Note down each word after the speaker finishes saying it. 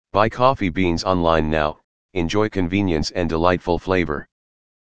Buy coffee beans online now, enjoy convenience and delightful flavor.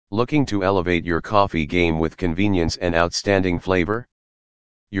 Looking to elevate your coffee game with convenience and outstanding flavor?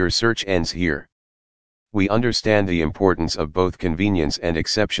 Your search ends here. We understand the importance of both convenience and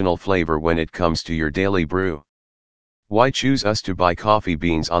exceptional flavor when it comes to your daily brew. Why choose us to buy coffee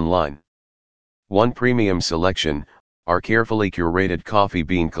beans online? 1. Premium selection. Our carefully curated coffee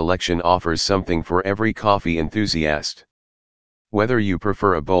bean collection offers something for every coffee enthusiast. Whether you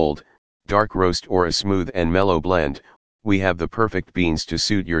prefer a bold, dark roast or a smooth and mellow blend, we have the perfect beans to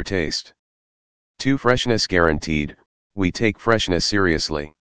suit your taste. 2. Freshness guaranteed. We take freshness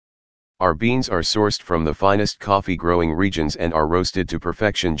seriously. Our beans are sourced from the finest coffee growing regions and are roasted to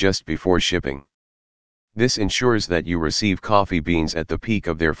perfection just before shipping. This ensures that you receive coffee beans at the peak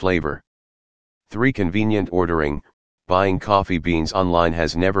of their flavor. 3. Convenient ordering. Buying coffee beans online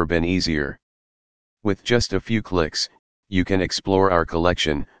has never been easier. With just a few clicks, you can explore our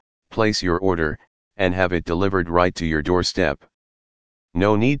collection, place your order, and have it delivered right to your doorstep.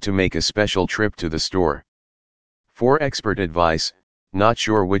 No need to make a special trip to the store. 4. Expert advice. Not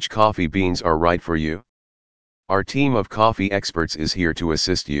sure which coffee beans are right for you? Our team of coffee experts is here to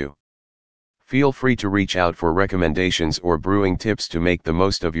assist you. Feel free to reach out for recommendations or brewing tips to make the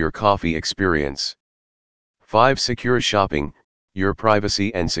most of your coffee experience. 5. Secure shopping. Your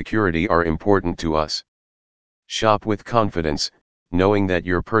privacy and security are important to us. Shop with confidence, knowing that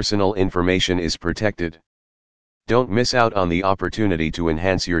your personal information is protected. Don't miss out on the opportunity to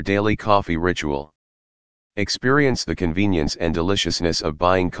enhance your daily coffee ritual. Experience the convenience and deliciousness of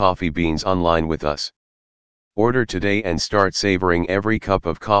buying coffee beans online with us. Order today and start savoring every cup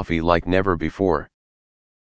of coffee like never before.